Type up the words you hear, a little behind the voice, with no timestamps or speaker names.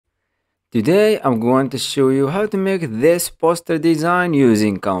Today I'm going to show you how to make this poster design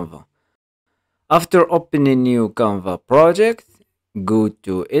using Canva. After opening new Canva project, go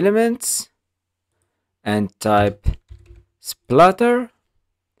to Elements and type Splatter.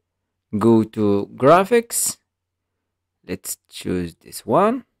 Go to Graphics. Let's choose this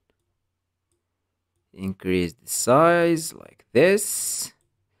one. Increase the size like this.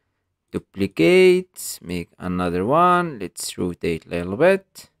 Duplicate, make another one. Let's rotate a little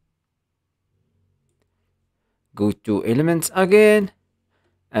bit. Go to Elements again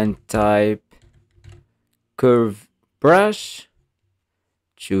and type Curve Brush.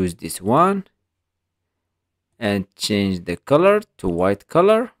 Choose this one and change the color to white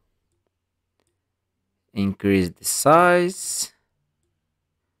color. Increase the size.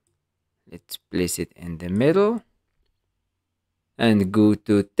 Let's place it in the middle and go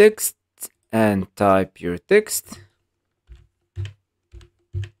to text and type your text.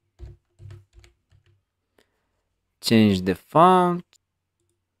 Change the font.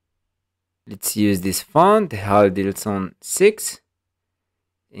 Let's use this font, Haldilson 6.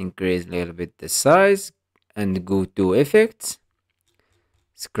 Increase a little bit the size and go to Effects.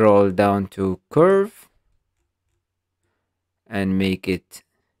 Scroll down to Curve and make it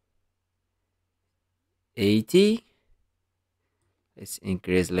 80. Let's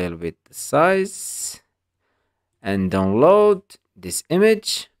increase a little bit the size and download this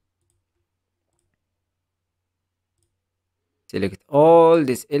image. Select all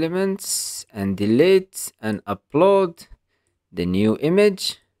these elements and delete and upload the new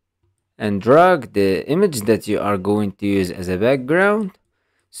image and drag the image that you are going to use as a background.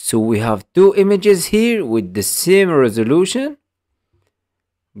 So we have two images here with the same resolution.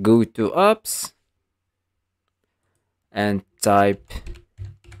 Go to Apps and type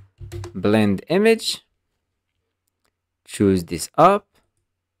Blend Image. Choose this app.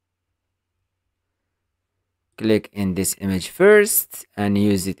 Click in this image first and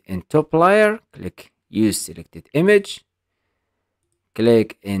use it in top layer. Click Use Selected Image.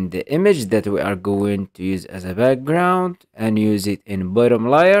 Click in the image that we are going to use as a background and use it in bottom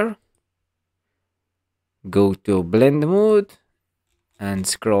layer. Go to Blend Mode and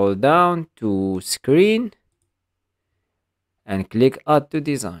scroll down to Screen and click Add to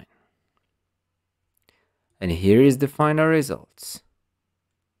Design. And here is the final results.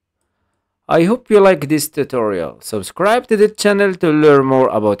 I hope you like this tutorial. Subscribe to the channel to learn more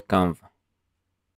about Canva.